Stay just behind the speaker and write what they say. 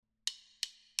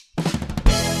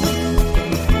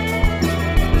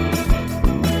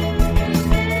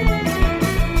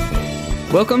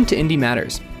Welcome to Indy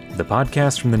Matters, the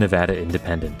podcast from the Nevada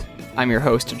Independent. I'm your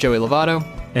host, Joey Lovato.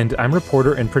 And I'm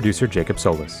reporter and producer Jacob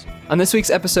Solis. On this week's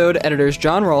episode, editors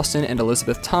John Ralston and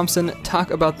Elizabeth Thompson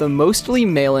talk about the mostly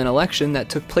mail-in election that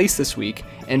took place this week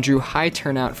and drew high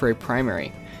turnout for a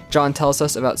primary. John tells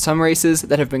us about some races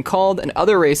that have been called and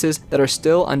other races that are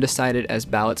still undecided as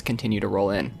ballots continue to roll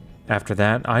in. After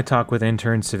that, I talk with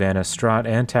interns Savannah Strott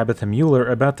and Tabitha Mueller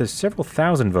about the several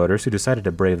thousand voters who decided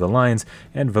to brave the lines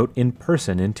and vote in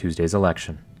person in Tuesday's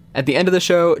election. At the end of the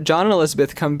show, John and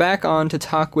Elizabeth come back on to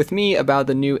talk with me about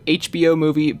the new HBO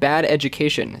movie Bad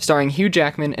Education, starring Hugh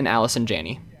Jackman and Allison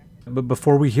Janney. But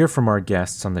before we hear from our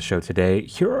guests on the show today,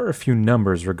 here are a few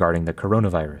numbers regarding the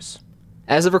coronavirus.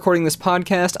 As of recording this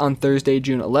podcast on Thursday,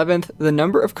 June 11th, the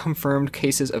number of confirmed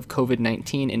cases of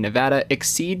COVID-19 in Nevada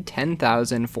exceed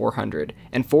 10,400,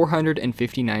 and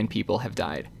 459 people have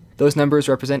died. Those numbers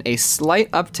represent a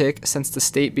slight uptick since the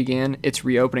state began its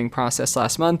reopening process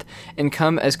last month and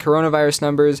come as coronavirus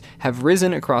numbers have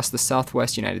risen across the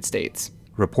southwest United States.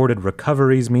 Reported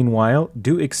recoveries, meanwhile,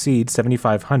 do exceed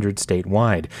 7,500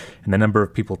 statewide, and the number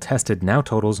of people tested now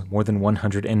totals more than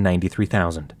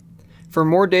 193,000. For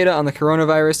more data on the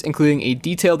coronavirus, including a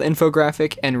detailed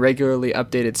infographic and regularly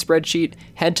updated spreadsheet,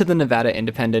 head to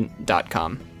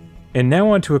thenevadaindependent.com. And now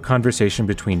on to a conversation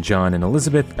between John and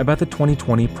Elizabeth about the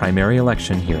 2020 primary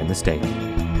election here in the state.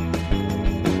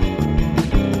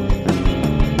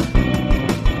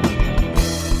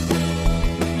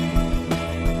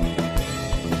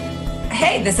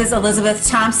 Hey, this is Elizabeth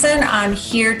Thompson. I'm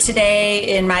here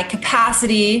today in my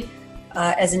capacity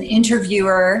as an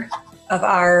interviewer of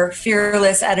our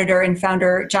fearless editor and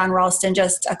founder, John Ralston,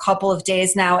 just a couple of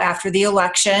days now after the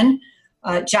election.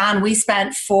 John, we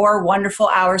spent 4 wonderful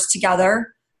hours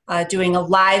together doing a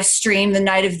live stream the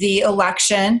night of the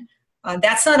election.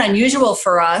 That's not unusual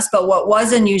for us, but what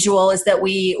was unusual is that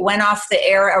we went off the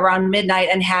air around midnight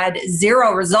and had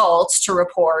 0 results to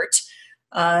report.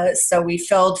 So we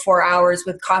filled 4 hours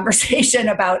with conversation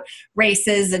about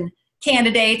races and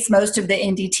candidates. Most of the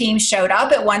Indy team showed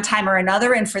up at one time or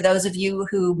another. And for those of you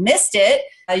who missed it,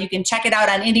 you can check it out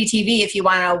on Indy TV if you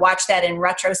want to watch that in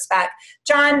retrospect.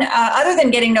 John, other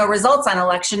than getting no results on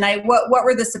election night, what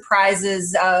were the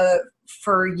surprises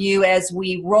for you as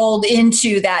we rolled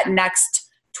into that next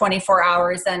 24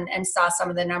 hours and saw some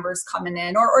of the numbers coming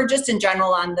in, or just in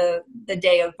general on the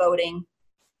day of voting?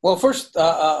 Well, first,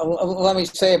 let me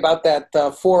say about that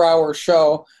 4-hour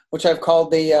show, which I've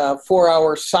called the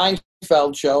 4-hour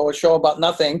Seinfeld show, a show about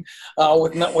nothing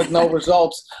with no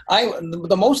results.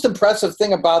 The most impressive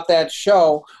thing about that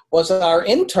show was our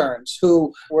interns,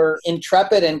 who were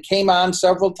intrepid and came on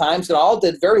several times and all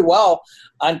did very well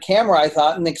on camera, I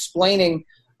thought, in explaining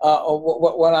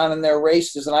what went on in their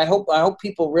races. And I hope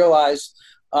people realize,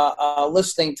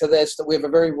 listening to this, that we have a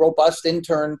very robust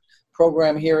intern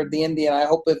program here at the Indy, and I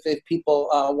hope if people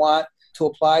want to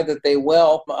apply that they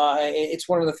will. It's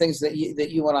one of the things that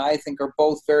you and I think are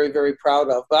both very, very proud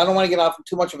of. But I don't want to get off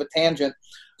too much of a tangent.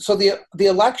 So the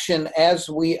election, as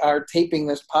we are taping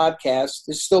this podcast,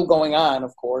 is still going on,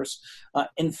 of course.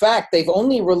 In fact, they've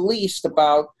only released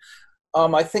about,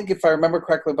 I think if I remember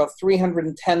correctly, about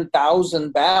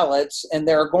 310,000 ballots, and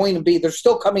they're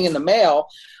still coming in the mail,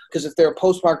 because if they're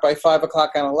postmarked by 5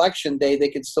 o'clock on election day, they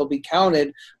could still be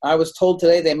counted. I was told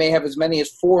today they may have as many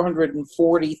as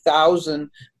 440,000,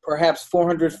 perhaps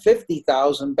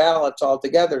 450,000 ballots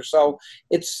altogether. So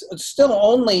it's still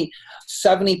only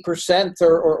 70%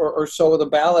 or so of the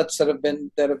ballots that have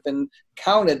been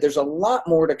counted. There's a lot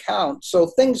more to count, so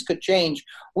things could change.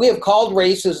 We have called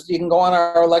races. You can go on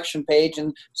our election page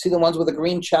and see the ones with a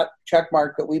green check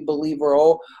mark that we believe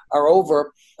are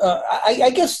over.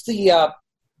 I guess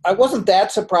I wasn't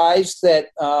that surprised that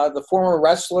the former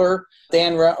wrestler,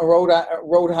 Dan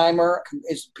Rodheimer,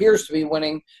 appears to be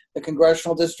winning the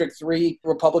Congressional District 3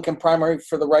 Republican primary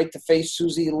for the right to face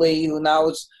Susie Lee, who now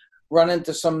has run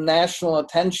into some national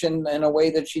attention in a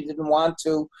way that she didn't want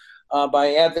to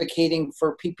by advocating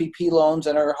for PPP loans,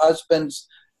 and her husband's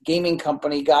gaming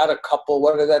company got a couple.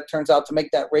 Whether that turns out to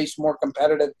make that race more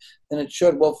competitive than it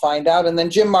should, we'll find out. And then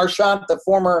Jim Marchant, the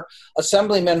former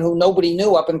assemblyman who nobody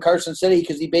knew up in Carson City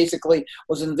because he basically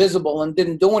was invisible and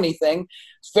didn't do anything.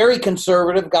 It's very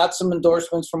conservative, got some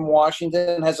endorsements from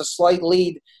Washington, has a slight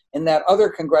lead in that other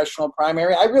congressional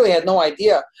primary. I really had no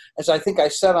idea, as I think I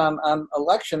said on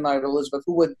election night, Elizabeth,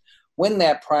 who would win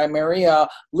that primary.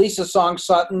 Lisa Song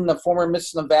Sutton, the former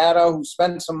Miss Nevada, who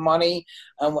spent some money,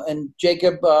 and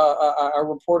Jacob, our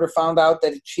reporter, found out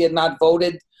that she had not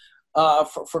voted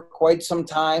for quite some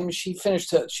time. She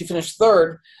finished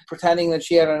third, pretending that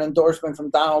she had an endorsement from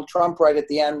Donald Trump right at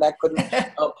the end. That couldn't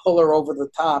pull her over the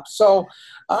top. So,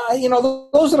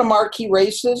 those are the marquee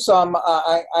races.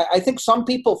 I think some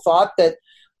people thought that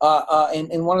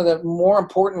in one of the more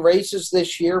important races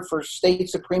this year for state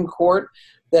Supreme Court,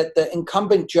 that the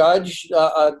incumbent judge,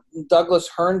 Douglas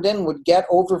Herndon, would get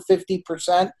over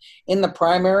 50% in the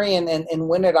primary and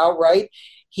win it outright.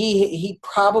 He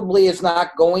probably is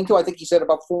not going to. I think he's at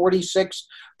about 46%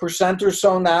 or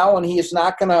so now, and he is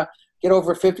not going to get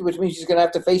over 50, which means he's going to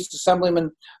have to face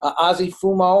Assemblyman Ozzie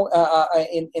Fumo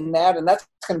in that, and that's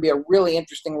going to be a really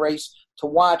interesting race to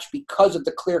watch because of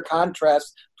the clear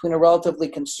contrast between a relatively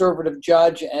conservative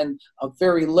judge and a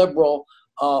very liberal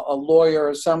a lawyer,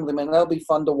 assemblyman. That'll be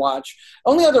fun to watch.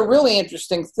 Only other really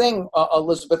interesting thing,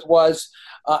 Elizabeth, was,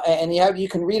 and you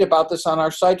can read about this on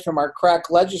our site from our crack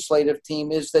legislative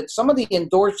team, is that some of the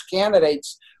endorsed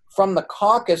candidates from the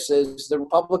caucuses, the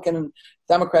Republican and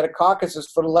Democratic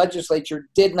caucuses for the legislature,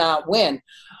 did not win.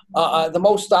 The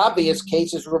most obvious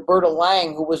case is Roberta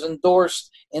Lang, who was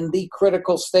endorsed in the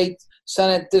critical state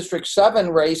Senate District 7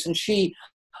 race, and she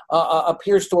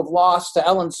appears to have lost to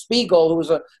Ellen Spiegel, who was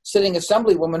a sitting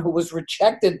assemblywoman who was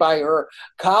rejected by her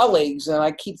colleagues. And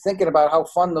I keep thinking about how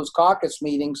fun those caucus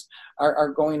meetings are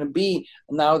going to be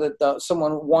now that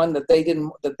someone won that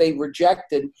they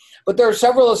rejected. But there are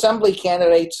several assembly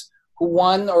candidates who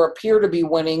won or appear to be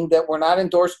winning that were not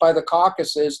endorsed by the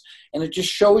caucuses, and it just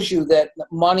shows you that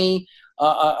money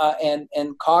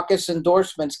and caucus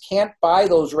endorsements can't buy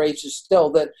those races still,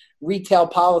 that retail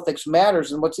politics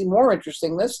matters. And what's even more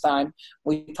interesting this time,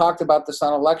 we talked about this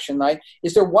on election night,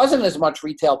 is there wasn't as much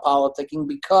retail politicking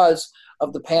because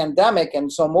of the pandemic,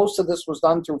 and so most of this was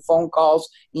done through phone calls,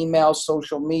 emails,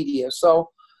 social media. So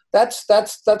that's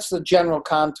the general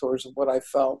contours of what I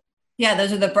felt. Yeah,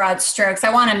 those are the broad strokes.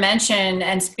 I want to mention,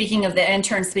 and speaking of the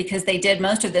interns, because they did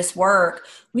most of this work,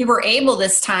 we were able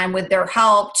this time with their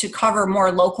help to cover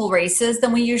more local races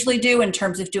than we usually do in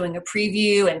terms of doing a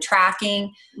preview and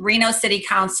tracking. Reno City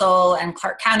Council and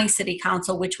Clark County City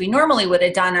Council, which we normally would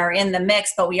have done, are in the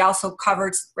mix, but we also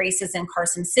covered races in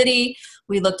Carson City.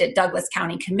 We looked at Douglas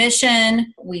County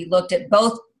Commission. We looked at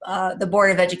both the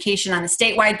Board of Education on a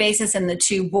statewide basis and the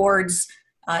two boards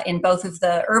in both of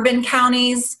the urban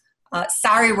counties.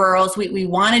 Sorry, rurals, we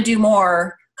want to do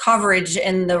more coverage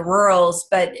in the rurals,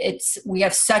 but we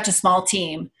have such a small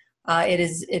team.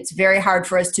 It's very hard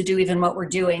for us to do even what we're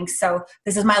doing. So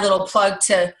this is my little plug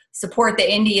to support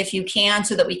the Indy if you can,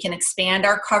 so that we can expand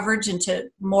our coverage into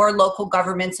more local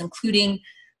governments, including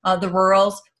the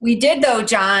rurals. We did, though,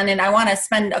 John, and I want to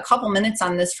spend a couple minutes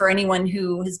on this for anyone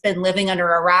who has been living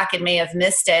under a rock and may have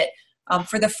missed it.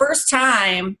 For the first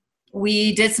time,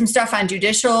 we did some stuff on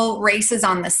judicial races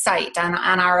on the site, on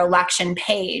our election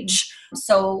page.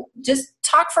 So just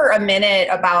talk for a minute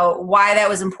about why that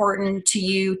was important to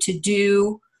you to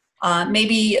do,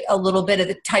 maybe a little bit of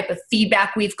the type of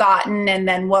feedback we've gotten, and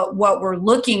then what we're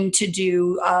looking to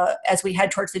do as we head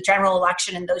towards the general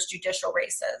election in those judicial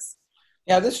races.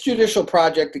 Yeah, this judicial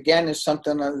project, again, is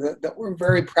something that we're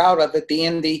very proud of at the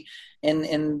Indy,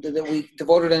 and that we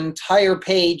devoted an entire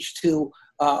page to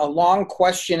long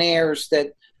questionnaires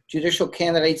that judicial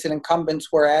candidates and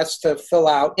incumbents were asked to fill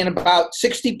out. And about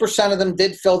 60% of them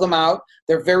did fill them out.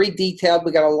 They're very detailed.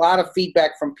 We got a lot of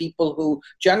feedback from people who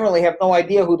generally have no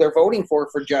idea who they're voting for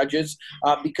judges,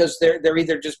 because they're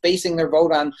either just basing their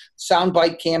vote on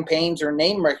soundbite campaigns or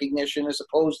name recognition as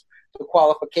opposed to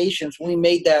qualifications. We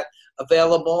made that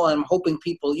available, and I'm hoping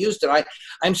people used it.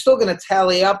 I'm still going to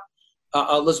tally up,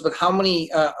 Elizabeth, how many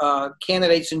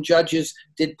candidates and judges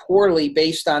did poorly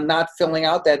based on not filling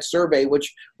out that survey,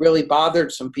 which really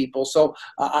bothered some people. So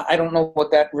I don't know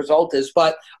what that result is,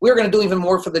 but we're going to do even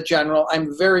more for the general.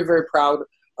 I'm very, very proud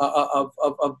of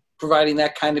providing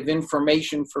that kind of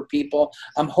information for people.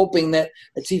 I'm hoping that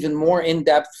it's even more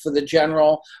in-depth for the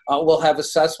general. We'll have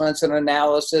assessments and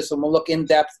analysis, and we'll look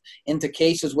in-depth into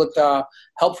cases with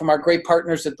help from our great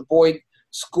partners at the Boyd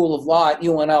School of Law at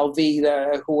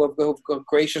UNLV, who have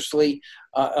graciously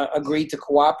agreed to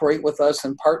cooperate with us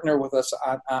and partner with us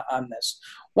on this.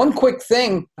 One quick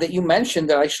thing that you mentioned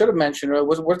that I should have mentioned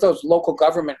were those local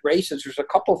government races. There's a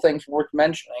couple things worth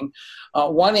mentioning.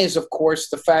 One is, of course,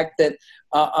 the fact that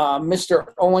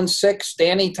Mr. 0-6,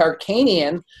 Danny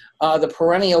Tarkanian, the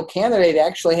perennial candidate,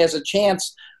 actually has a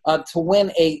chance to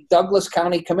win a Douglas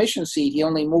County Commission seat. He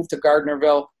only moved to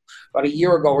Gardnerville about a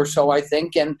year ago or so, I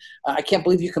think, and I can't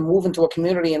believe you can move into a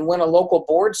community and win a local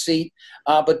board seat,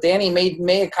 but Danny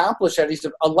may accomplish that. He's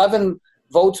 11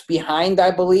 votes behind,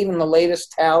 I believe, in the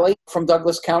latest tally from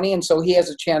Douglas County, and so he has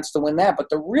a chance to win that. But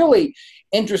the really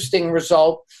interesting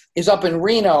result is up in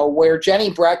Reno, where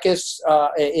Jenny Breckus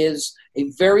is a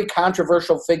very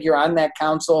controversial figure on that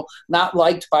council, not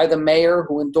liked by the mayor,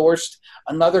 who endorsed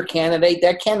another candidate.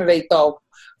 That candidate, though,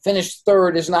 finished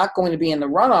third, is not going to be in the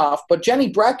runoff. But Jenny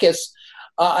Breckus,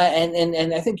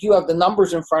 and I think you have the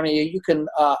numbers in front of you. You can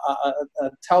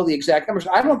tell the exact numbers.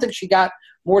 I don't think she got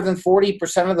more than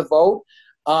 40% of the vote,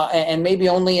 and maybe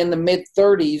only in the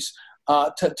mid-30s.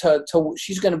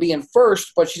 She's going to be in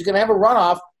first, but she's going to have a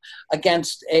runoff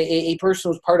against a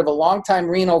person who's part of a longtime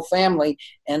Reno family,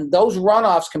 and those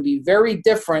runoffs can be very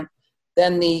different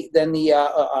than the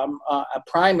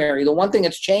primary. The one thing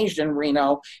that's changed in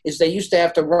Reno is they used to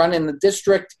have to run in the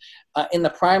district in the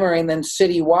primary and then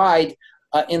citywide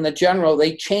in the general.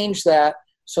 They changed that,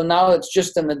 so now it's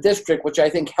just in the district, which I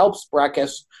think helps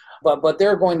Breckus. But there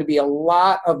are going to be a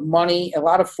lot of money, a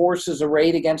lot of forces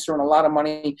arrayed against her, and a lot of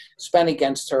money spent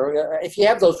against her. If you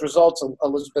have those results,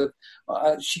 Elizabeth,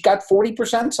 she got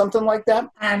 40%, something like that?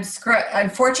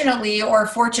 Unfortunately, or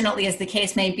fortunately as the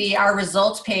case may be, our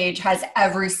results page has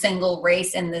every single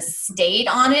race in the state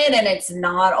on it, and it's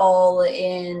not all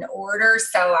in order.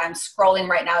 So I'm scrolling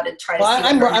right now to try to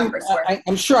see.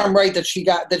 I'm sure I'm right that she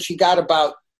got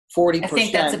about 40%. I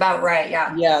think that's about right,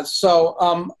 yeah. Yeah, so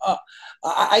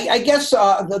I guess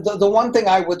the one thing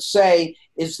I would say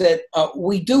is that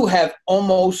we do have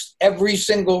almost every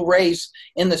single race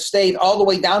in the state, all the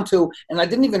way down to, and I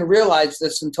didn't even realize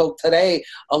this until today,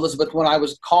 Elizabeth, when I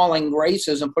was calling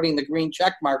races and putting the green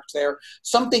check marks there,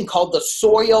 something called the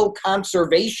Soil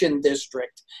Conservation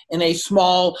District in a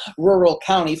small rural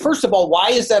county. First of all, why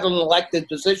is that an elected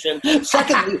position?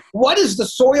 Secondly, what does the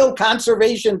Soil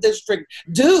Conservation District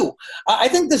do? I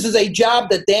think this is a job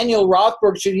that Daniel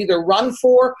Rothberg should either run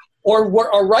for or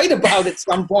write about at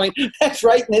some point. That's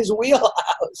right in his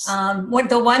wheelhouse.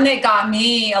 The one that got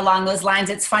me along those lines,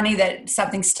 it's funny that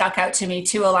something stuck out to me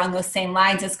too along those same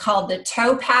lines, is called the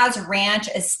Topaz Ranch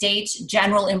Estates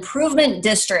General Improvement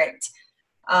District,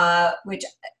 which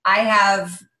I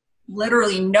have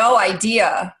literally no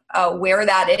idea where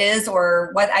that is or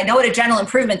what. I know what a general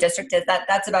improvement district is.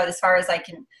 That's about as far as I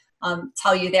can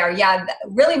tell you there. Yeah,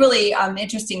 really, really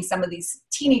interesting, some of these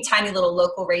teeny tiny little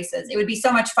local races. It would be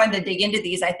so much fun to dig into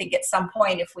these, I think, at some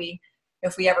point if we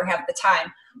ever have the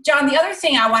time. John, the other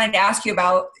thing I wanted to ask you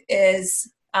about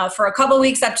is for a couple of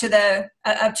weeks up to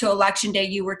Election Day,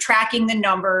 you were tracking the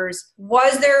numbers.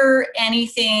 Was there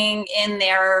anything in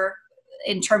there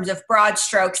in terms of broad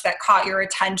strokes that caught your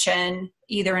attention,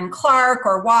 either in Clark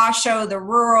or Washoe, the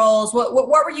rurals? What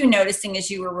were you noticing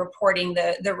as you were reporting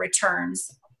the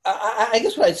returns? I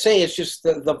guess what I'd say is just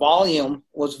the volume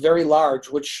was very large,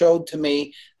 which showed to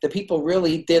me that people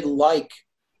really did like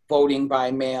voting by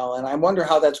mail. And I wonder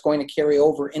how that's going to carry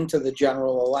over into the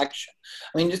general election.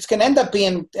 I mean, it's going to end up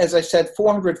being, as I said,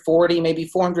 440, maybe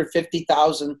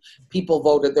 450,000 people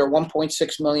voted. There are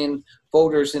 1.6 million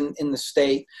voters in the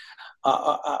state,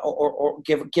 or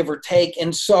give or take.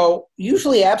 And so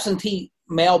usually absentee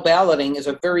mail balloting is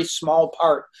a very small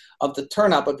part of the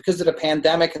turnout, but because of the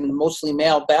pandemic and mostly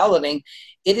mail balloting,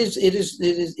 it is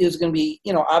going to be,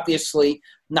 obviously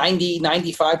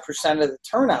 95% of the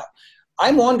turnout.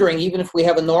 I'm wondering, even if we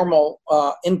have a normal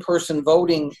in-person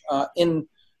voting in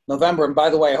November, and by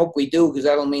the way, I hope we do, because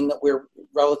that'll mean that we're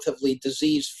relatively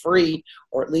disease-free,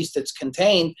 or at least it's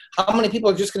contained, how many people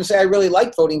are just going to say, I really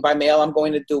like voting by mail, I'm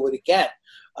going to do it again?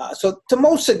 So the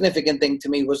most significant thing to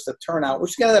me was the turnout,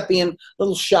 which ended up being a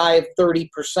little shy of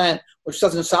 30%, which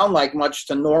doesn't sound like much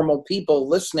to normal people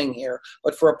listening here.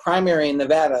 But for a primary in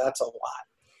Nevada, that's a lot.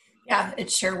 Yeah, it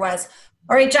sure was.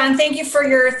 All right, John, thank you for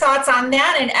your thoughts on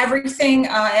that and everything,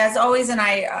 as always. And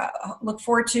I look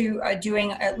forward to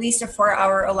doing at least a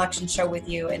 4-hour election show with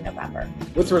you in November.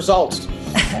 With results.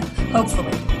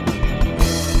 Hopefully.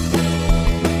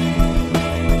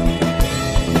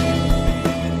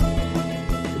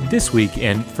 This week,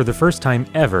 and for the first time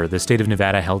ever, the state of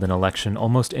Nevada held an election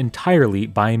almost entirely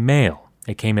by mail.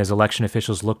 It came as election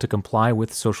officials looked to comply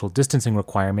with social distancing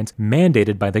requirements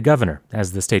mandated by the governor,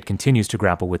 as the state continues to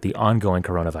grapple with the ongoing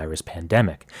coronavirus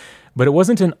pandemic. But it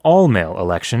wasn't an all-mail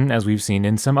election, as we've seen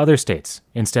in some other states.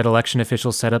 Instead, election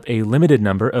officials set up a limited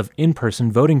number of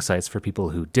in-person voting sites for people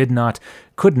who did not,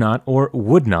 could not, or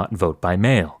would not vote by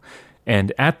mail.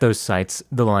 And at those sites,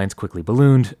 the lines quickly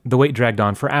ballooned, the wait dragged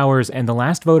on for hours, and the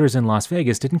last voters in Las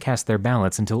Vegas didn't cast their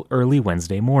ballots until early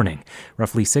Wednesday morning,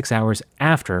 roughly 6 hours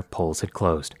after polls had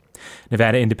closed.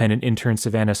 Nevada Independent interns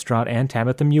Savannah Strott and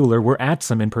Tabitha Mueller were at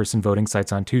some in-person voting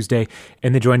sites on Tuesday,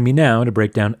 and they join me now to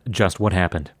break down just what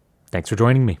happened. Thanks for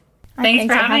joining me. Thanks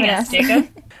for having us, Jacob.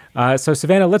 So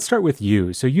Savannah, let's start with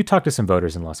you. So you talked to some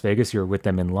voters in Las Vegas. You were with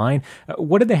them in line.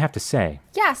 What did they have to say?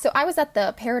 Yeah, so I was at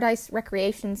the Paradise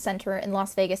Recreation Center in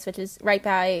Las Vegas, which is right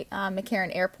by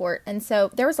McCarran Airport. And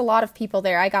so there was a lot of people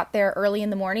there. I got there early in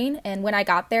the morning, and when I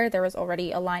got there, there was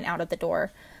already a line out of the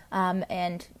door.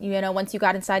 And, once you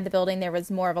got inside the building, there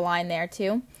was more of a line there,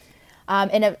 too.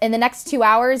 In the next 2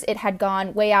 hours, it had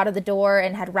gone way out of the door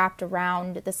and had wrapped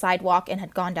around the sidewalk and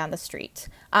had gone down the street.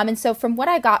 And so from what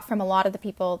I got from a lot of the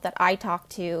people that I talked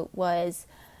to was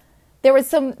there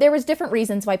was different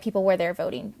reasons why people were there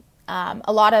voting.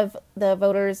 A lot of the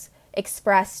voters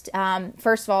expressed,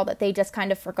 first of all, that they just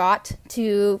kind of forgot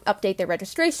to update their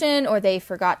registration or they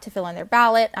forgot to fill in their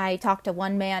ballot. I talked to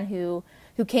one man who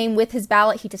came with his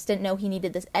ballot. He just didn't know he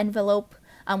needed this envelope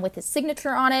with his signature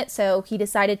on it, so he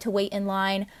decided to wait in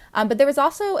line. But there was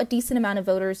also a decent amount of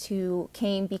voters who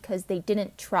came because they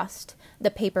didn't trust the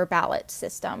paper ballot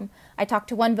system. I talked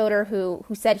to one voter who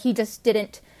said he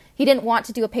didn't want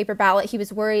to do a paper ballot. He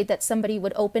was worried that somebody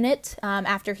would open it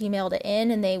after he mailed it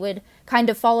in, and they would kind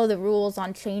of follow the rules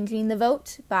on changing the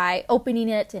vote by opening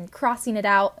it and crossing it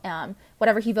out,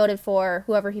 whoever he voted for,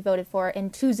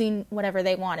 and choosing whatever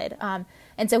they wanted.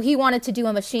 And so he wanted to do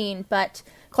a machine, but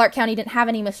Clark County didn't have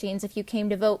any machines. If you came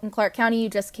to vote in Clark County, you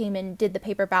just came and did the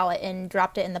paper ballot and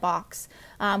dropped it in the box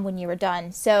when you were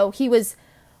done. So he was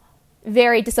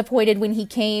very disappointed when he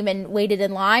came and waited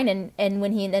in line, and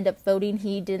when he ended up voting,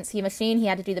 he didn't see a machine. He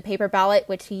had to do the paper ballot,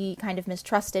 which he kind of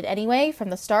mistrusted anyway from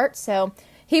the start. So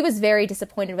he was very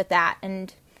disappointed with that.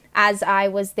 And as I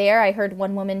was there, I heard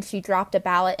one woman, she dropped a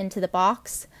ballot into the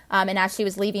box. And as she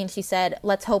was leaving, she said,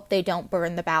 "Let's hope they don't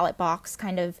burn the ballot box,"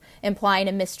 kind of implying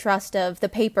a mistrust of the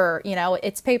paper.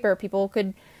 It's paper. People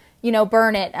could,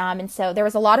 burn it. And so there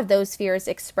was a lot of those fears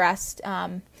expressed.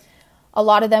 A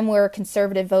lot of them were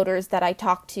conservative voters that I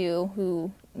talked to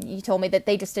who told me that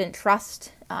they just didn't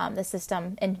trust the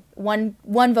system. And one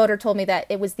voter told me that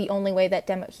it was the only way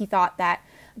that he thought that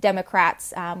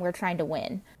Democrats were trying to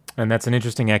win. And that's an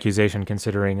interesting accusation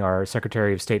considering our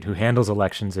Secretary of State who handles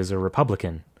elections is a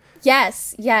Republican.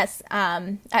 Yes.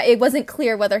 It wasn't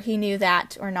clear whether he knew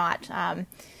that or not.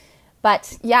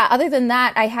 But yeah, other than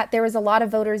that, there was a lot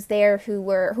of voters there who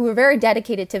were very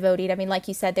dedicated to voting. I mean, like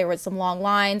you said, there was some long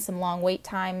lines, some long wait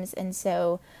times. And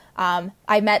so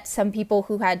I met some people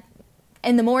who had,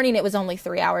 in the morning, it was only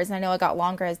 3 hours. And I know it got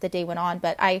longer as the day went on.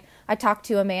 But I talked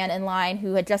to a man in line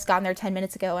who had just gotten there 10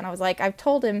 minutes ago. And I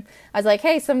told him,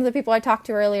 hey, some of the people I talked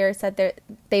to earlier said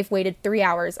they've waited 3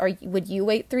 hours. Would you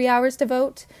wait 3 hours to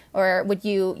vote? Or would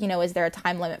you, is there a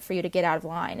time limit for you to get out of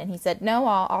line? And he said, no,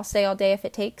 I'll stay all day if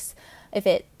it takes,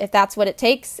 if that's what it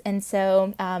takes. And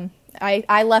so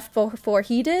I left before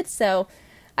he did. So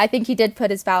I think he did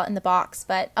put his ballot in the box,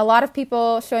 but a lot of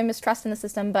people showing mistrust in the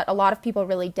system, but a lot of people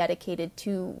really dedicated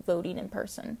to voting in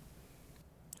person.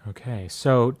 Okay,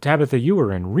 so Tabitha, you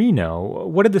were in Reno.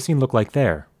 What did the scene look like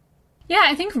there? Yeah,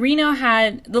 I think Reno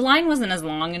the line wasn't as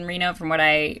long in Reno from what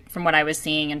I was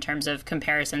seeing in terms of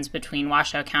comparisons between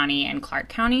Washoe County and Clark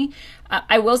County.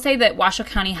 I will say that Washoe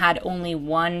County had only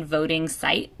one voting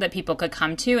site that people could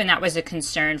come to, and that was a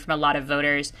concern from a lot of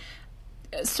voters.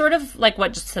 Sort of like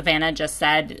what Savannah just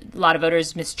said, a lot of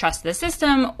voters mistrust the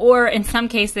system, or in some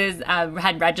cases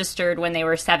had registered when they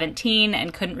were 17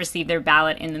 and couldn't receive their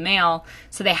ballot in the mail,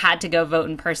 so they had to go vote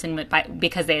in person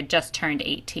because they had just turned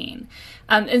 18.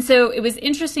 And so it was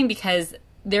interesting because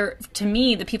to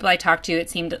me, the people I talked to, it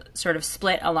seemed sort of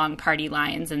split along party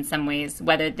lines in some ways,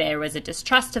 whether there was a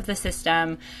distrust of the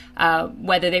system,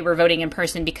 whether they were voting in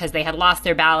person because they had lost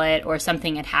their ballot or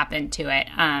something had happened to it.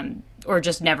 Or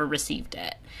just never received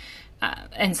it.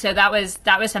 And so that was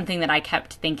something that I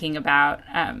kept thinking about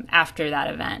after that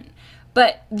event.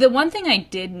 But the one thing I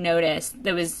did notice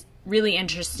that was really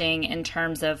interesting in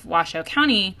terms of Washoe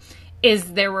County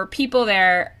is there were people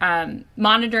there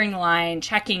monitoring the line,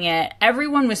 checking it.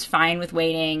 Everyone was fine with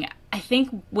waiting. I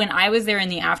think when I was there in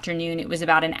the afternoon, it was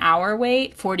about an hour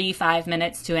wait, 45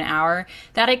 minutes to an hour.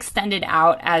 That extended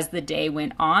out as the day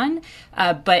went on,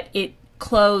 but it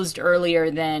closed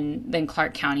earlier than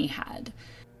Clark County had.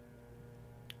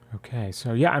 Okay,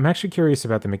 so yeah, I'm actually curious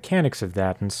about the mechanics of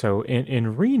that. And so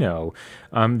in Reno,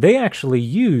 they actually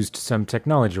used some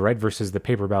technology, right, versus the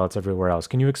paper ballots everywhere else.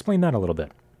 Can you explain that a little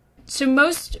bit?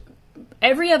 So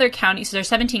every other county, so there's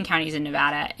 17 counties in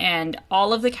Nevada, and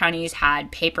all of the counties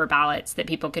had paper ballots that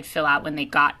people could fill out when they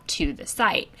got to the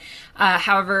site.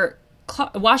 However,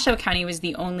 Washoe County was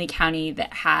the only county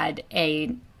that had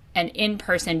an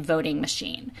in-person voting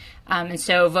machine. And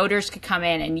so voters could come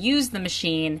in and use the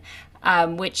machine.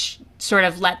 which sort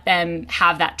of let them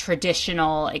have that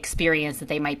traditional experience that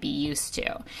they might be used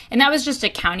to. And that was just a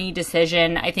county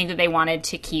decision. I think that they wanted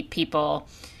to keep people,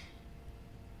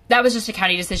 that was just a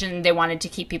county decision. They wanted to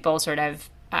keep people sort of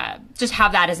just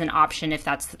have that as an option if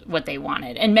that's what they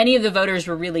wanted. And many of the voters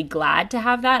were really glad to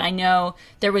have that. I know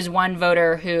there was one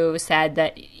voter who said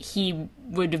that he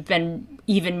would have been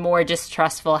even more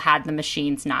distrustful had the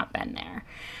machines not been there.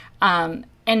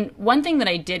 And one thing that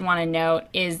I did want to note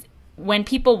is when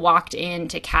people walked in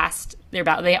to cast their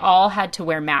ballot, they all had to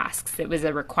wear masks. It was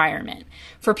a requirement.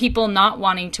 For people not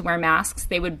wanting to wear masks,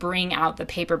 they would bring out the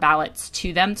paper ballots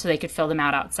to them so they could fill them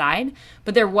out outside.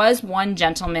 But there was one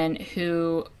gentleman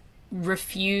who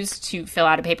refused to fill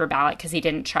out a paper ballot because he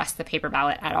didn't trust the paper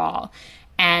ballot at all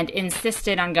and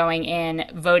insisted on going in,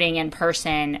 voting in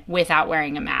person without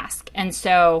wearing a mask. And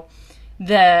so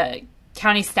the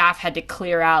county staff had to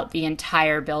clear out the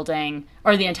entire building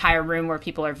or the entire room where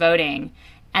people are voting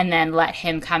and then let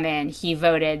him come in. He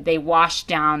voted. They washed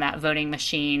down that voting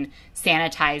machine,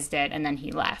 sanitized it, and then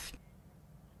he left.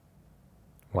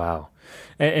 Wow.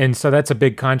 And so that's a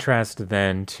big contrast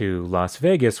then to Las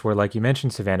Vegas, where, like you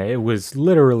mentioned, Savannah, it was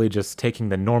literally just taking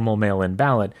the normal mail-in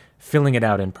ballot, filling it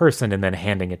out in person, and then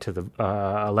handing it to the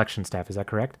election staff. Is that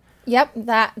correct? Yep,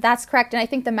 that's correct. And I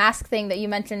think the mask thing that you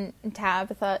mentioned,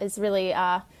 Tabitha, is really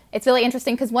it's really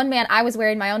interesting because one man, I was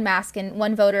wearing my own mask, and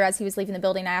one voter, as he was leaving the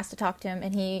building, I asked to talk to him,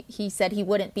 and he said he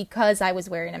wouldn't because I was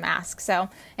wearing a mask. So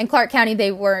in Clark County,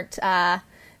 they weren't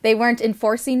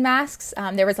enforcing masks.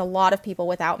 There was a lot of people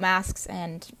without masks,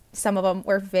 and some of them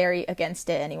were very against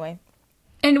it anyway.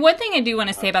 And one thing I do want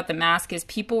to say about the mask is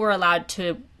people were allowed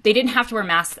to, they didn't have to wear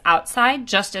masks outside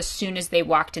just as soon as they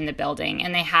walked in the building.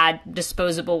 And they had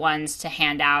disposable ones to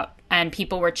hand out. And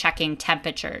people were checking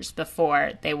temperatures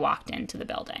before they walked into the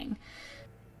building.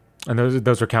 And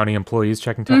those are county employees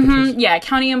checking temperatures? Mm-hmm. Yeah,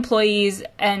 county employees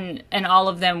and all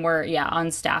of them were,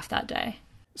 on staff that day.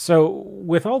 So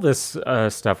with all this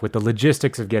stuff, with the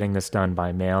logistics of getting this done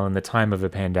by mail and the time of a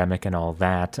pandemic and all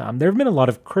that, there have been a lot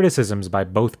of criticisms by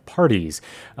both parties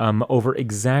over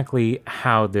exactly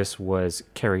how this was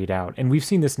carried out. And we've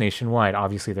seen this nationwide.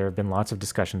 Obviously, there have been lots of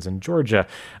discussions in Georgia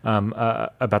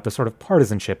about the sort of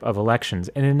partisanship of elections.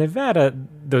 And in Nevada,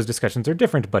 those discussions are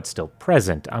different, but still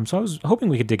present. So I was hoping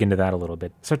we could dig into that a little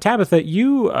bit. So Tabitha,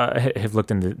 you have looked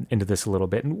into this a little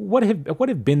bit. And what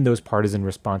have been those partisan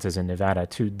responses in Nevada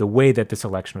to the way that this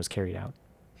election was carried out?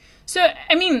 So,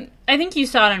 I mean, I think you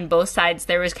saw it on both sides.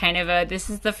 There was kind of this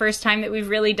is the first time that we've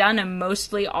really done a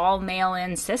mostly all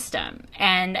mail-in system.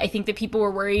 And I think that people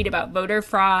were worried about voter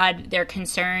fraud. They're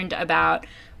concerned about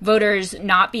voters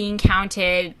not being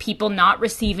counted, people not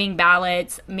receiving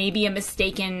ballots, maybe a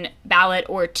mistaken ballot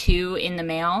or two in the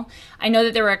mail. I know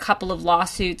that there were a couple of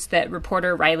lawsuits that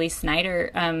reporter Riley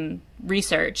Snyder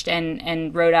researched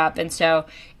and wrote up. And so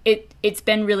it's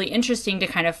been really interesting to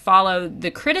kind of follow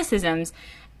the criticisms.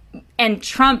 And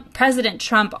President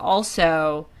Trump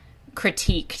also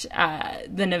critiqued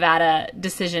the Nevada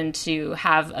decision to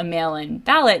have a mail-in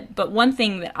ballot. But one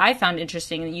thing that I found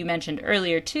interesting that you mentioned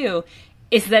earlier, too,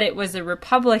 is that it was a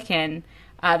Republican,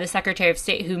 the Secretary of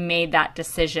State, who made that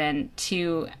decision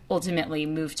to ultimately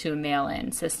move to a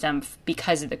mail-in system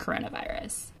because of the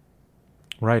coronavirus.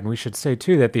 Right, and we should say,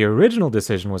 too, that the original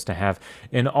decision was to have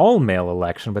an all-mail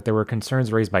election, but there were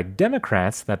concerns raised by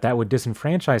Democrats that would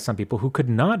disenfranchise some people who could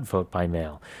not vote by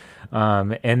mail.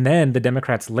 And then the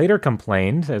Democrats later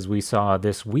complained, as we saw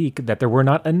this week, that there were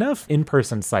not enough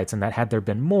in-person sites and that had there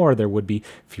been more, there would be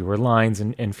fewer lines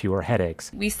and fewer headaches.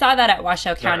 We saw that at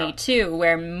Washoe County, too,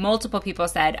 where multiple people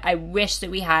said, I wish that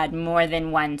we had more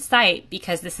than one site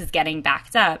because this is getting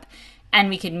backed up and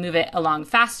we could move it along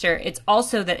faster. It's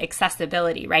also that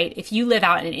accessibility, right? If you live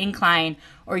out in an incline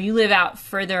or you live out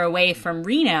further away from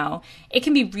Reno, it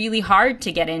can be really hard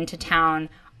to get into town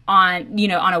on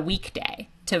a weekday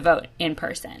to vote in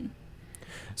person.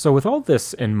 So with all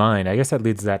this in mind, I guess that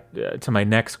leads to my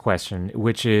next question,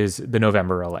 which is the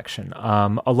November election.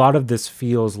 A lot of this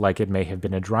feels like it may have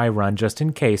been a dry run, just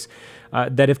in case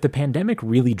that if the pandemic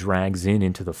really drags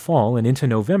into the fall and into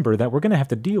November, that we're going to have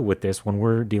to deal with this when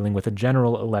we're dealing with a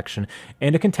general election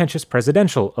and a contentious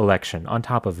presidential election on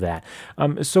top of that.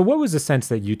 So what was the sense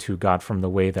that you two got from the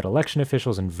way that election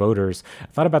officials and voters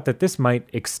thought about that this might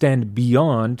extend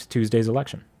beyond Tuesday's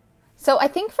election? So I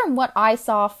think from what I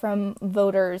saw from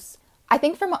voters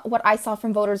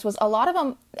was a lot of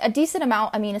them, a decent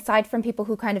amount, I mean, aside from people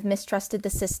who kind of mistrusted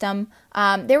the system,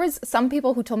 there was some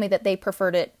people who told me that they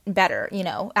preferred it better,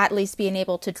 at least being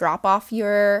able to drop off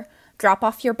your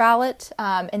ballot,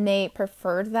 and they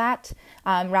preferred that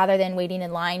rather than waiting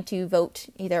in line to vote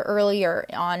either early or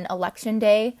on election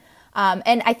day.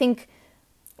 And I think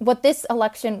what this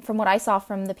election, from what I saw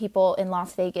from the people in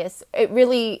Las Vegas,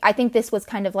 I think this was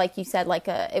kind of like you said,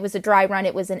 it was a dry run.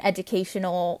 It was an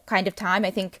educational kind of time.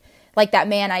 I think like that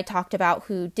man I talked about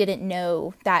who didn't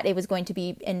know that it was going to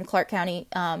be in Clark County,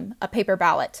 a paper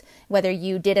ballot, whether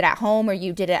you did it at home or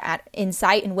you did it in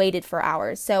site and waited for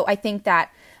hours. So I think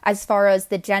that as far as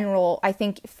the general, I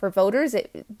think for voters,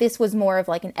 this was more of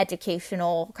like an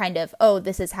educational kind of, oh,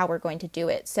 this is how we're going to do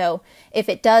it. So if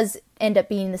it does end up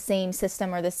being the same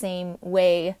system or the same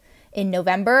way in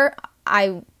November,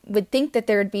 I would think that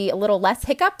there would be a little less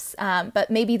hiccups, but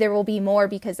maybe there will be more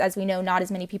because, as we know, not as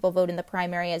many people vote in the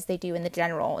primary as they do in the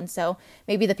general. And so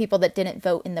maybe the people that didn't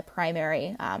vote in the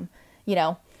primary,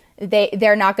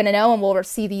 they're not going to know, and we'll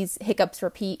see these hiccups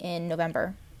repeat in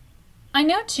November. I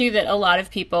know, too, that a lot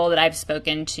of people that I've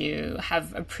spoken to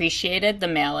have appreciated the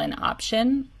mail-in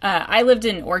option. I lived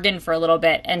in Oregon for a little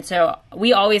bit, and so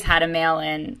we always had a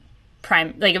mail-in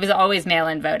it was always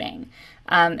mail-in voting.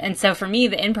 And so for me,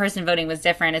 the in-person voting was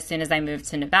different as soon as I moved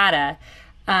to Nevada.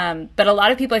 But a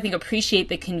lot of people, I think, appreciate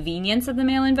the convenience of the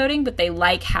mail-in voting, but they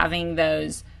like having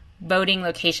those voting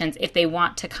locations if they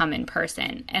want to come in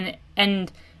person.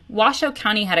 And Washoe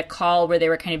County had a call where they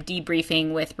were kind of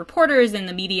debriefing with reporters and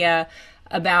the media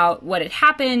about what had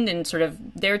happened and sort of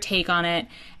their take on it.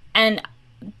 And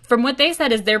from what they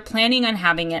said is they're planning on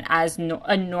having it as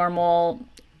a normal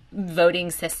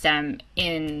voting system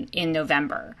in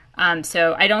November.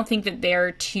 So I don't think that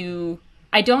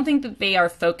they are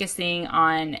focusing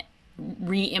on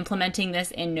re-implementing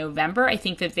this in November. I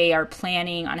think that they are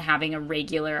planning on having a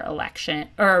regular election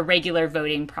or a regular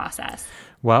voting process.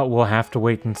 Well, we'll have to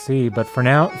wait and see. But for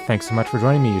now, thanks so much for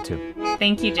joining me, you two.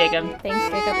 Thank you, Jacob. Thanks,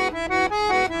 Jacob.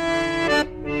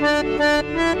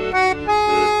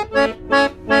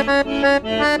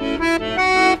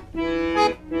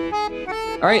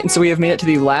 All right, and so we have made it to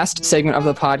the last segment of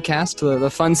the podcast, the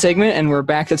fun segment, and we're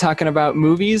back to talking about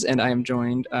movies, and I am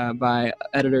joined by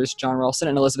editors John Ralston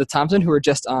and Elizabeth Thompson, who were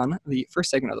just on the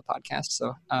first segment of the podcast.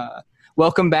 So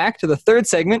welcome back to the third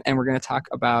segment, and we're going to talk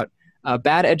about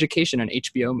Bad Education, an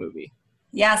HBO movie.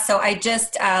 Yeah, so I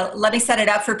just, let me set it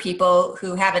up for people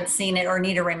who haven't seen it or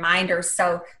need a reminder.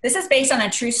 So this is based on a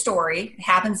true story. It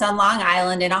happens on Long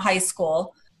Island in a high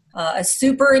school. A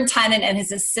superintendent and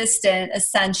his assistant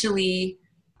essentially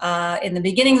in the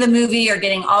beginning of the movie are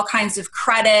getting all kinds of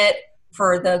credit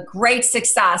for the great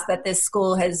success that this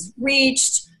school has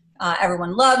reached.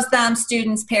 Everyone loves them,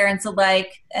 students, parents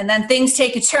alike. And then things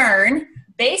take a turn,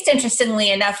 based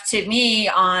interestingly enough to me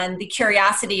on the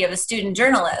curiosity of a student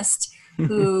journalist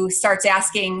who starts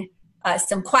asking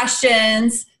some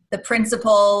questions. The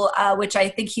principal, which I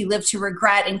think he lived to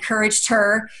regret, encouraged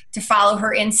her to follow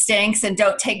her instincts and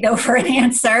don't take no for an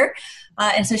answer.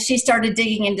 And so she started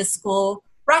digging into school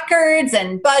records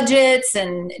and budgets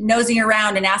and nosing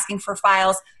around and asking for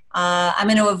files. I'm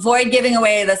going to avoid giving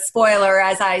away the spoiler,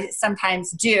 as I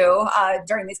sometimes do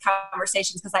during these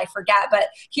conversations because I forget. But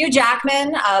Hugh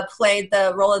Jackman played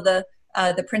the role of the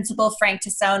principal, Frank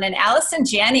Tassone, and Allison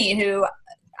Janney, who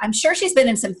I'm sure she's been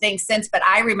in some things since, but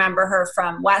I remember her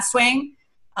from West Wing,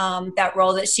 that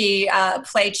role that she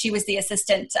played. She was the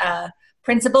assistant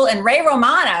principal, and Ray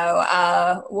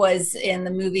Romano was in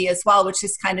the movie as well, which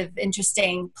is kind of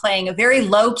interesting, playing a very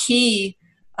low-key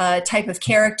type of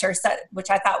character,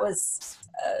 which I thought was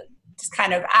just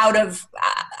kind of out of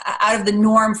the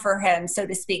norm for him, so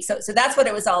to speak. So that's what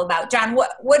it was all about. John,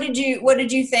 what did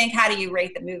you think? How do you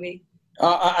rate the movie?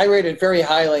 I rated it very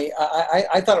highly.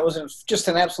 I thought it was just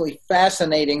an absolutely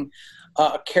fascinating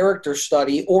character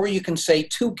study, or you can say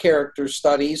two character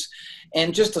studies,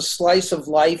 and just a slice of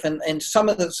life. And some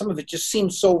of it just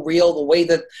seems so real. The way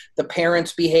that the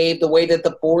parents behaved, the way that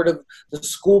the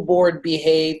school board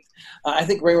behaved. I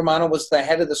think Ray Romano was the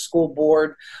head of the school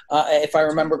board, if I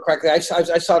remember correctly. I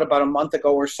saw it about a month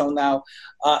ago or so now.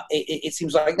 It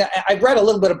seems like I've read a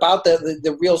little bit about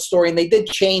the real story, and they did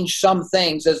change some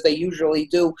things, as they usually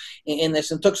do in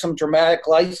this, and took some dramatic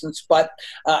license. But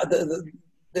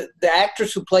the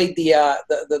actress who played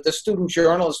the student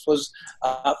journalist was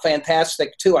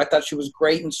fantastic too. I thought she was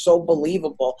great and so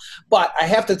believable. But I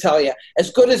have to tell you,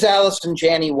 as good as Allison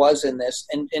Janney was in this,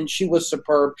 and she was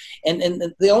superb. And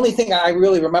the only thing I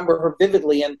really remember her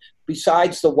vividly, and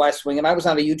besides the West Wing, and I was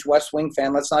not a huge West Wing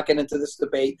fan. Let's not get into this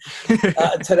debate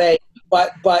today.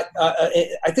 But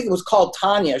I think it was called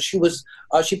Tanya. She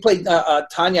played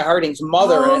Tanya Harding's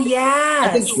mother. Oh, yes. I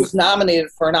think she was nominated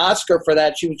for an Oscar for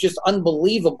that. She was just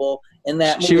unbelievable in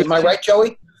that movie. Am I right,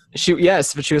 Joey?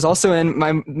 Yes, but she was also in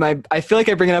my I feel like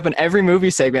I bring it up in every movie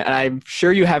segment, and I'm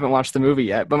sure you haven't watched the movie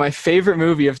yet, but my favorite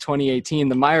movie of 2018,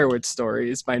 The Meyerowitz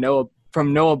Stories by Noah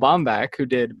from Noah Baumbach, who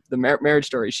did the Marriage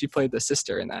Story. She played the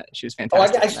sister in that. She was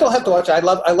fantastic. I still have to watch it. I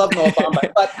love Noah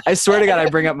Baumbach. But I swear to God, I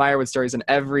bring up Meyerowitz stories in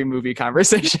every movie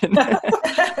conversation.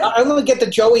 I'm going to get to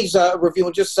Joey's review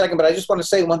in just a second, but I just want to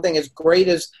say one thing. As great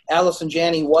as Allison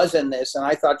Janney was in this, and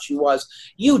I thought she was,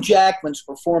 Hugh Jackman's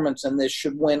performance in this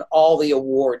should win all the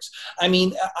awards. I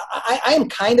mean, I am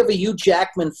kind of a Hugh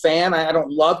Jackman fan. I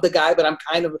don't love the guy, but I'm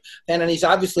kind of a fan, and he's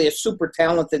obviously a super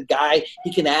talented guy.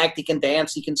 He can act, he can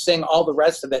dance, he can sing, all the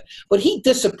rest of it. But he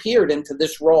disappeared into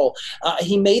this role.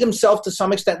 He made himself to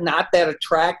some extent not that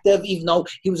attractive, even though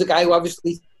he was a guy who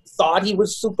obviously thought he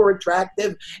was super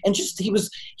attractive, and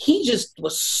he just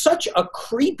was such a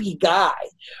creepy guy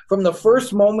from the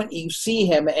first moment you see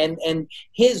him, and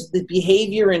the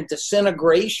behavior and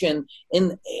disintegration,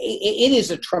 and it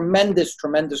is a tremendous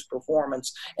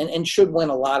performance, and should win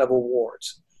a lot of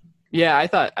awards. Yeah, I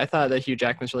thought that Hugh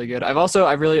Jackman's really good.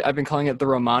 I've been calling it the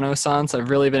Romano-sance. I've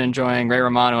really been enjoying Ray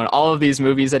Romano and all of these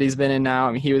movies that he's been in now.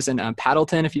 I mean, he was in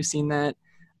Paddleton, if you've seen that.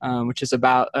 Which is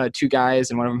about two guys,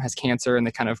 and one of them has cancer, and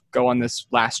they kind of go on this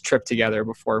last trip together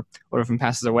before one of them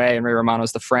passes away, and Ray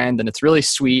Romano's the friend, and it's really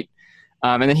sweet.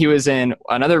 And then he was in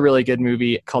another really good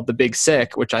movie called The Big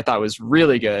Sick, which I thought was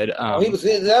really good.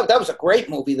 That was a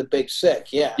great movie, The Big Sick,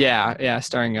 yeah. Yeah,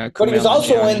 starring But he was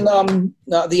also in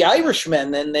The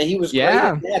Irishman, and he was great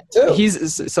in that, too.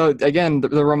 So again,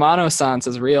 the Romano-sance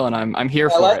is real, and I'm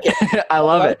here for it. I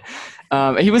love it.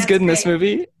 He was good in this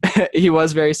movie. He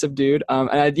was very subdued.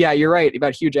 You're right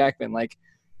about Hugh Jackman. Like,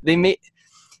 they did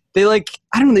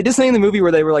something in the movie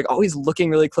where they were like always looking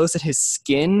really close at his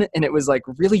skin, and it was like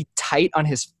really tight on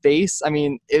his face. I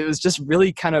mean, it was just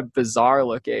really kind of bizarre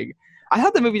looking. I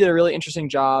thought the movie did a really interesting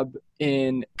job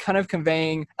in kind of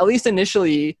conveying, at least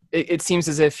initially, it seems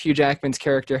as if Hugh Jackman's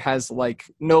character has like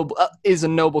is a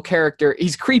noble character.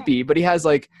 He's creepy, but he has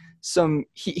like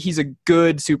he's a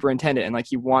good superintendent, and like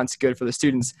he wants good for the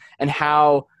students, and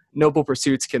how noble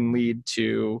pursuits can lead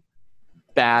to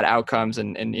bad outcomes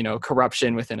and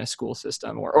corruption within a school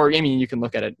system, or I mean, you can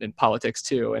look at it in politics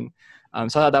too. And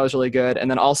so I thought that was really good. And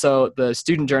then also the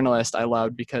student journalist I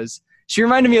loved, because she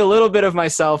reminded me a little bit of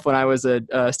myself when I was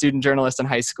a student journalist in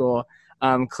high school.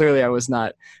 Clearly I was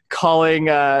not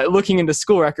looking into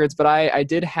school records, but I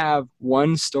did have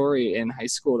one story in high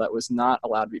school that was not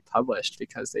allowed to be published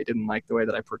because they didn't like the way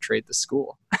that I portrayed the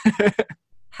school.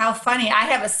 How funny. I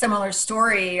have a similar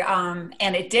story, and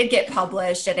it did get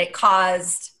published, and it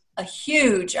caused a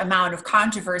huge amount of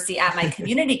controversy at my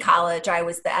community college. I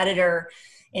was the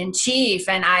editor-in-chief,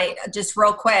 and I just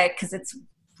real quick, because it's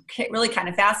really kind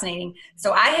of fascinating.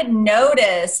 So I had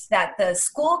noticed that the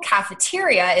school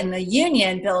cafeteria in the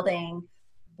Union building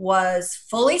was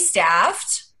fully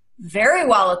staffed, very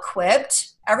well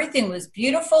equipped. Everything was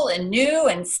beautiful and new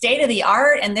and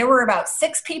state-of-the-art, and there were about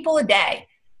 6 people a day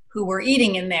who were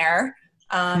eating in there.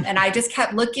 And I just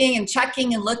kept looking and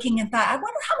checking and looking and thought, I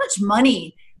wonder how much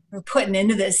money we're putting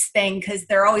into this thing, because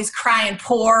they're always crying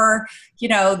poor,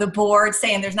 the board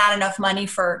saying there's not enough money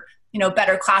for,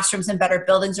 better classrooms and better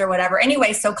buildings or whatever.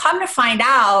 Anyway, so come to find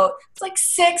out, it's like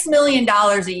 $6 million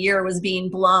a year was being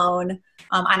blown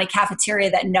on a cafeteria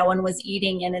that no one was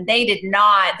eating in. And they did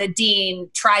not, the dean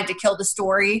tried to kill the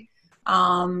story.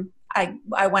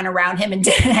 I went around him and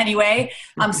did it anyway.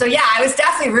 So yeah, I was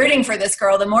definitely rooting for this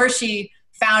girl. The more she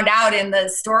found out in the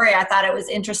story, I thought it was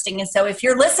interesting. And so if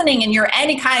you're listening and you're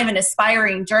any kind of an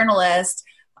aspiring journalist,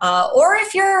 or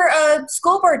if you're a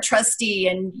school board trustee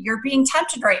and you're being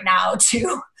tempted right now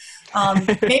to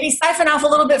maybe siphon off a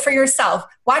little bit for yourself,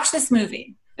 watch this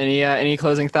movie. Any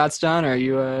closing thoughts, John? Are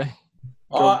you?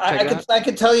 I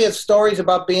could tell you stories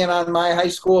about being on my high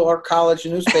school or college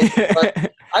newspaper,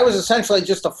 but I was essentially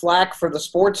just a flack for the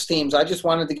sports teams. I just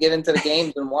wanted to get into the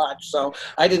games and watch, so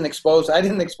I didn't expose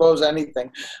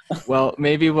anything. Well,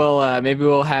 maybe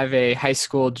we'll have a high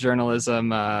school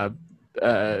journalism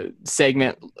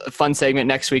segment, a fun segment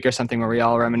next week or something, where we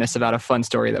all reminisce about a fun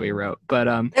story that we wrote. But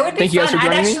thank you guys for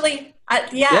joining me.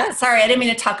 Sorry, I didn't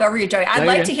mean to talk over you, Joey. I'd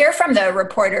like to hear from the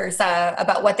reporters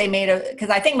about what they made of, because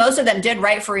I think most of them did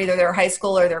write for either their high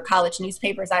school or their college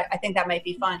newspapers. I think that might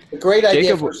be fun. A great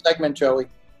idea for a segment, Joey.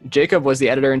 Jacob was the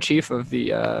editor-in-chief of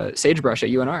the Sagebrush at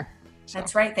UNR. So.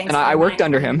 That's right. Thanks. And I worked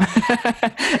under him.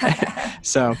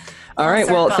 So, all right.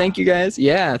 Well, thank you guys.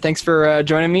 Yeah, thanks for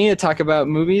joining me to talk about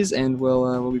movies, and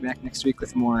we'll be back next week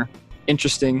with more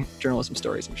interesting journalism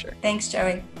stories, I'm sure. Thanks,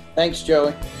 Joey. Thanks,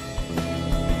 Joey.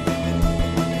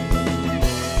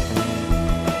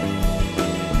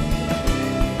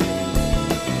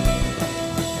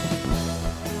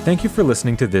 Thank you for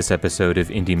listening to this episode of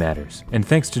Indie Matters, and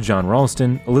thanks to John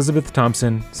Ralston, Elizabeth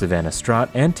Thompson, Savannah Strott,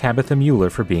 and Tabitha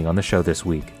Mueller for being on the show this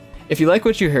week. If you like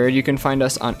what you heard, you can find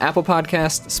us on Apple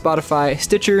Podcasts, Spotify,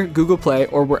 Stitcher, Google Play,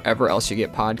 or wherever else you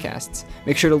get podcasts.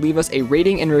 Make sure to leave us a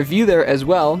rating and review there as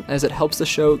well, as it helps the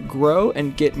show grow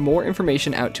and get more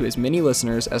information out to as many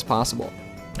listeners as possible.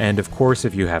 And of course,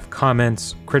 if you have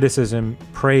comments, criticism,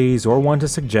 praise, or want to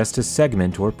suggest a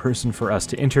segment or person for us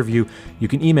to interview, you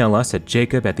can email us at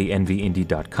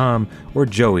jacob@thenvyindie.com or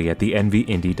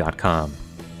joey@thenvyindie.com.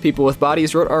 People with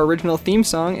Bodies wrote our original theme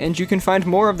song, and you can find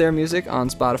more of their music on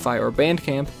Spotify or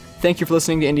Bandcamp. Thank you for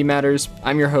listening to Indie Matters.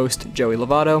 I'm your host, Joey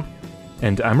Lovato.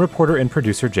 And I'm reporter and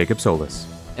producer Jacob Solis.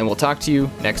 And we'll talk to you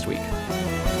next week.